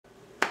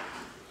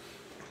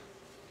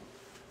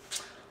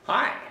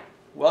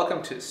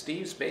Welcome to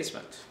Steve's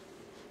Basement.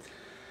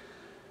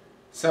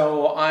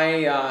 So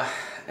I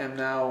am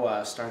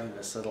now starting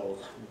this little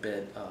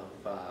bit of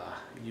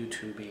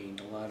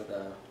YouTubing. A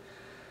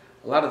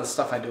lot of the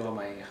stuff I do on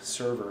my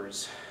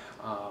servers.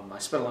 I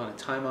spend a lot of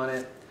time on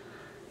it,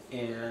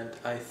 and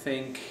I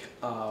think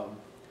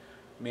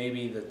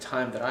maybe the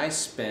time that I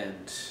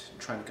spend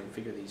trying to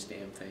configure these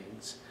damn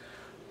things,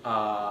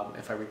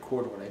 if I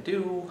record what I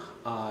do,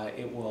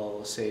 it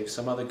will save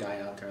some other guy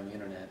out there on the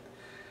internet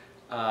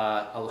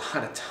a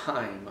lot of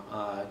time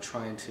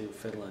trying to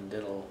fiddle and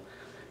diddle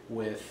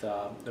with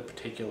the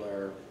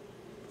particular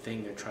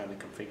thing they're trying to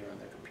configure on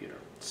their computer.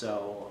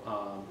 So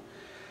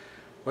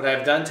what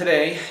I've done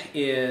today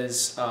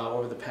is,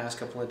 over the past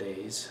couple of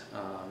days,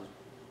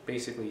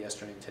 basically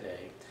yesterday and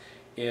today,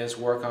 is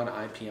work on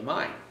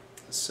IPMI.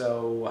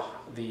 So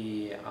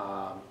the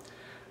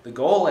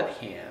goal at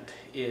hand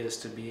is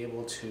to be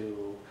able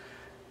to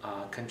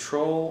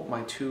control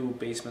my two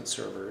basement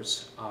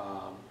servers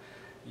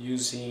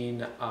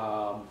using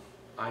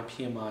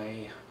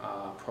IPMI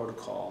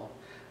protocol,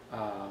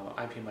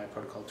 IPMI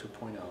protocol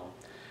 2.0,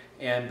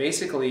 and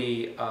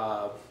basically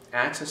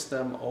access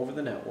them over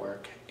the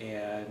network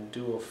and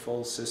do a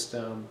full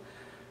system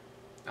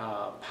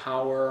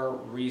power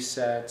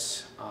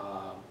resets,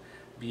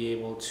 be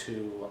able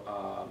to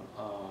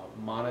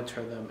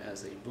monitor them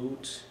as they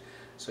boot,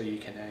 so you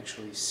can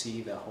actually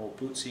see the whole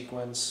boot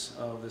sequence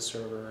of the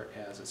server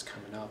as it's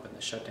coming up and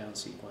the shutdown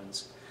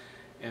sequence,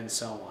 and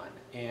so on.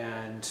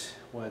 And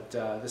what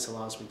this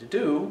allows me to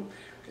do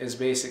is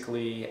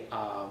basically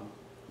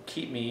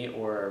keep me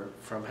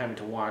from having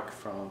to walk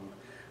from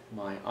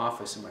my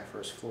office in my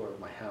first floor of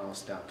my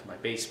house down to my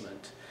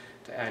basement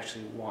to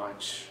actually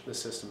watch the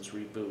systems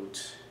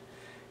reboot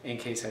in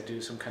case I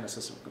do some kind of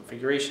system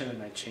configuration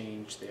and I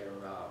change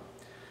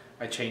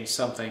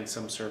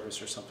some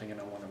service or something, and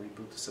I want to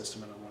reboot the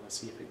system and I want to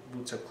see if it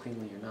boots up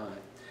cleanly or not.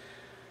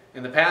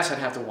 In the past, I'd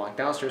have to walk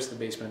downstairs to the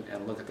basement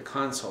and look at the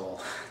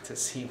console to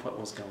see what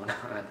was going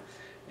on.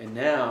 And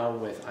now,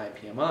 with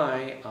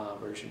IPMI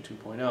version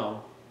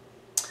 2.0,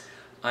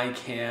 I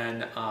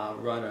can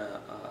run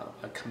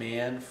a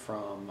command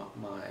from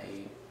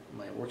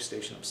my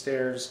workstation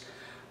upstairs,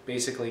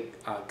 basically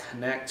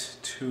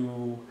connect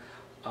to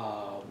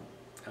a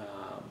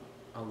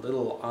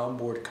little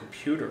onboard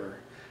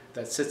computer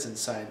that sits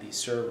inside these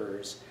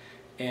servers,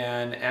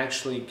 and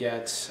actually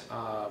get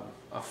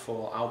a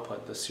full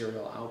output, the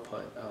serial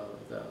output of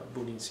the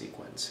booting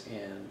sequence.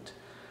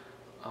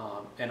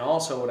 And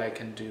also what I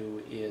can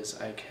do is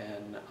I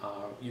can,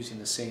 using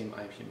the same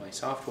IPMI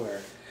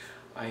software,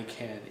 I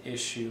can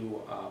issue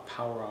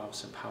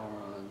power-offs and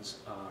power-ons,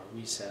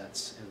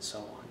 resets, and so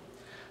on.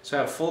 So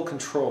I have full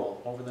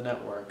control over the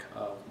network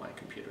of my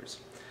computers.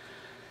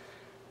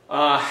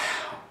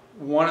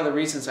 One of the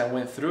reasons I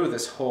went through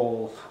this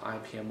whole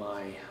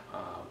IPMI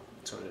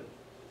sort of,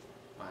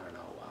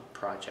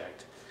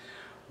 project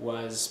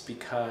was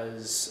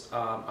because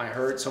I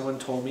heard someone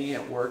told me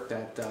at work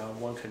that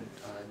one could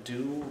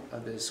do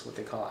this, what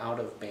they call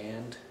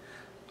out-of-band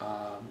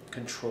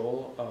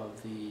control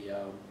of the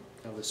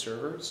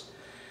servers,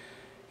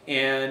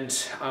 and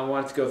I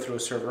wanted to go through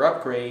a server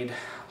upgrade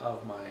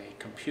of my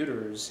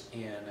computers,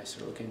 and I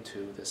started looking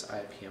into this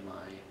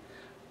IPMI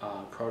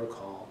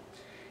protocol,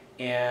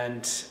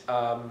 and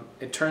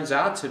it turns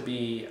out to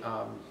be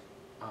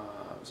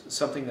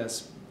something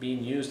that's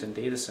being used in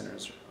data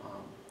centers.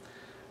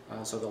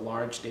 So the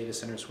large data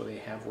centers where they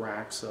have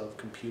racks of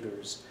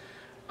computers,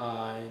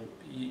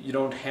 you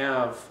don't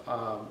have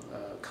a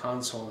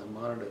console and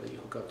monitor that you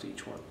hook up to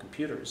each one of the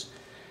computers.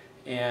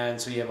 And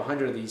so you have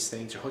 100 of these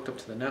things, you're hooked up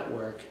to the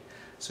network,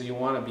 so you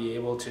want to be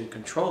able to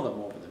control them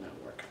over the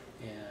network.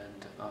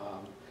 And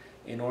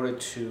in order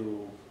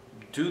to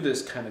do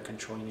this kind of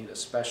control, you need a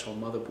special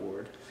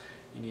motherboard.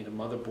 You need a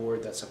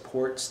motherboard that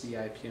supports the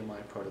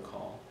IPMI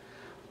protocol.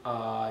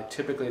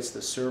 Typically it's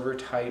the server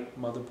type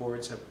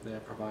motherboards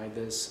that provide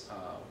this.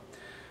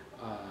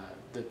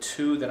 The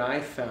two that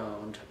I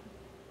found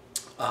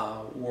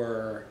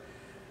were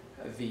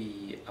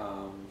the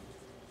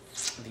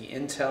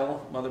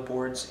Intel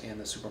motherboards and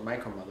the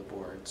Supermicro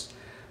motherboards.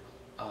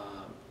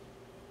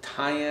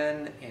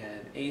 Tyan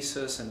and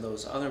Asus and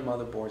those other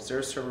motherboards,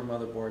 their server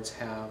motherboards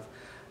have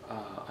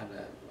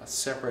a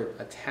separate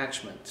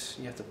attachment.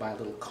 You have to buy a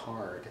little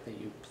card that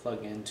you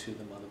plug into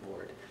the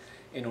motherboard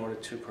in order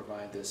to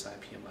provide this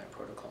IPMI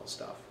protocol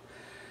stuff.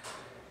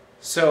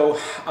 So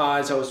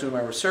as I was doing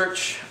my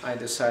research, I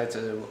decided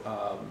to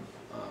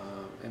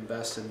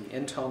invest in the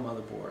Intel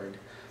motherboard.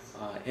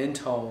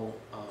 Intel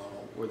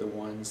were the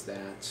ones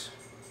that,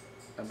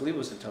 I believe it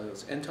was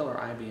Intel or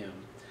IBM,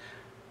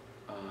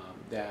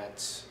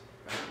 that,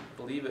 I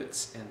believe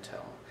it's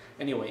Intel.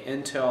 Anyway,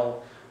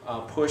 Intel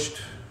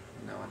pushed,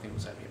 no, I think it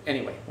was IBM.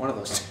 Anyway, one of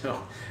those two.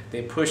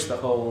 They pushed the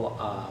whole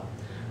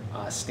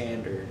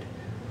standard.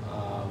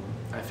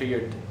 I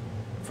figured,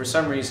 for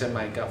some reason,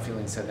 my gut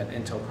feeling said that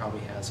Intel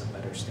probably has a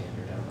better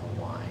standard. I don't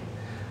know why.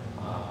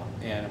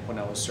 And when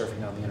I was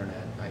surfing on the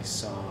internet, I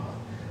saw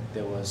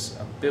there was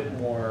a bit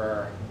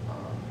more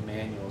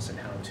manuals and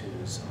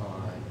how-tos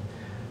on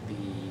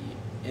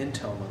the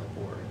Intel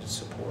motherboard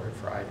support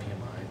for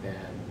IPMI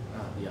than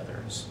the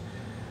others.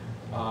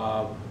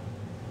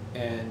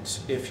 And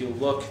if you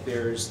look,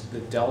 there's the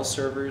Dell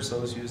servers,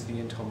 those use the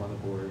Intel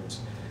motherboards,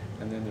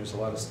 and then there's a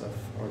lot of stuff,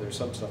 or there's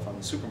some stuff on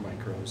the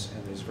Supermicros,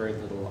 and there's very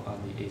little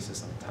on the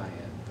ASUS and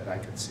tie-in that I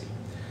could see.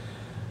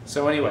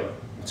 So anyway,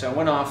 so I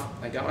went off,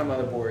 I got my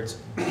motherboards,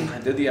 I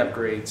did the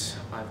upgrades,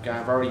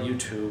 I've already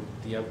YouTubed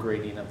the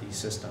upgrading of these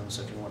systems,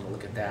 so if you want to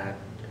look at that,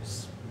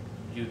 there's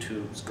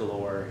YouTubes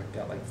galore. I've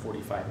got like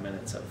 45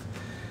 minutes of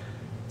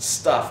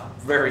stuff,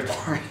 very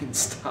boring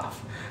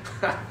stuff,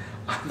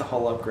 on the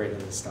whole upgrade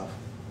of this stuff,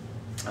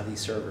 of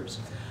these servers.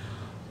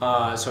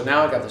 So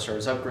now I got the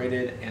servers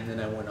upgraded, and then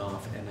I went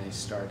off and I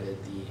started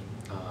the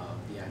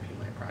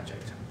IPMI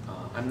project.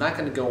 I'm not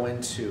going to go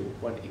into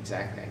what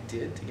exactly I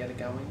did to get it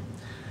going.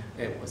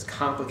 It was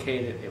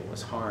complicated, it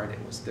was hard, it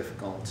was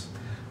difficult.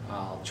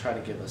 I'll try to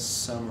give a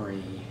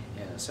summary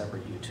in a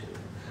separate YouTube.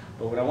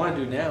 But what I want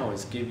to do now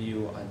is give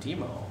you a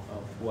demo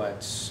of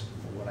what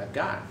I've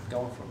got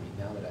going for me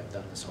now that I've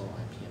done this whole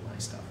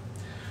IPMI stuff.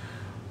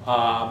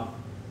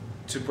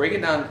 To break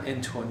it down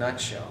into a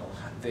nutshell,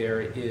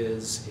 there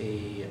is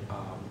a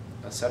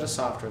set of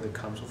software that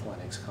comes with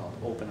Linux called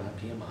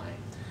OpenIPMI.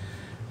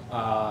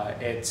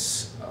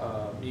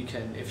 You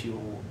can, if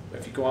you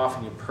go off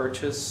and you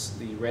purchase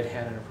the Red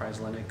Hat Enterprise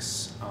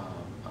Linux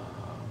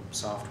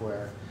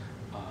software,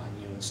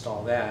 and you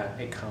install that,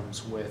 it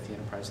comes with the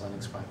Enterprise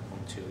Linux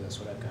 5.2. That's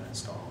what I've got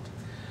installed.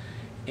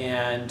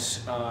 And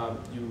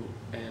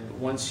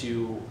once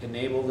you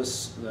enable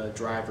the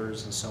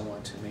drivers and so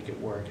on to make it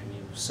work, and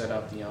you set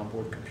up the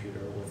onboard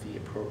computer with the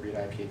appropriate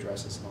IP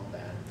addresses and all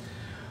that,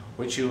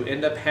 what you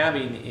end up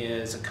having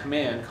is a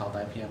command called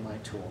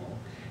IPMI tool,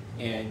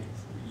 and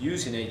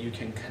using it you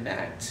can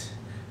connect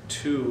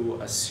to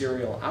a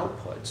serial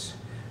output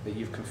that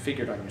you've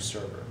configured on your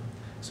server.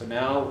 So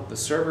now the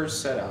server is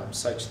set up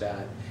such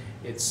that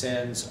it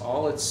sends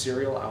all its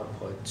serial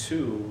output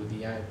to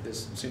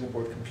this single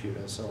board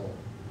computer, so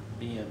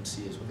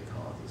BMC is what they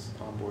call it, this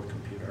onboard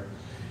computer.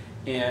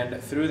 And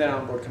through that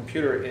onboard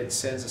computer, it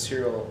sends a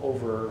serial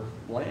over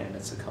LAN.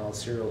 It's called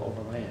serial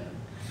over LAN.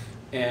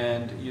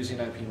 And using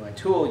IPMI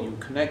tool, you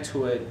connect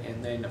to it,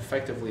 and then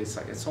effectively it's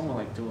almost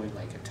like doing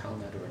like a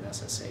telnet or an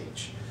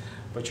SSH,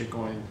 but you're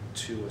going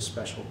to a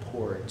special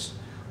port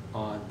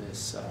on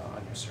this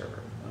on your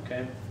server.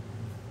 Okay.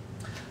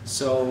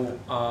 So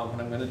what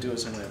I'm going to do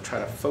is I'm going to try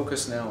to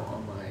focus now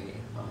on my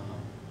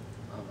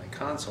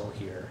console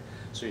here,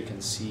 so you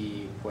can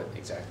see what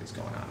exactly is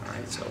going on. All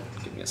right. So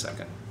give me a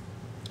second.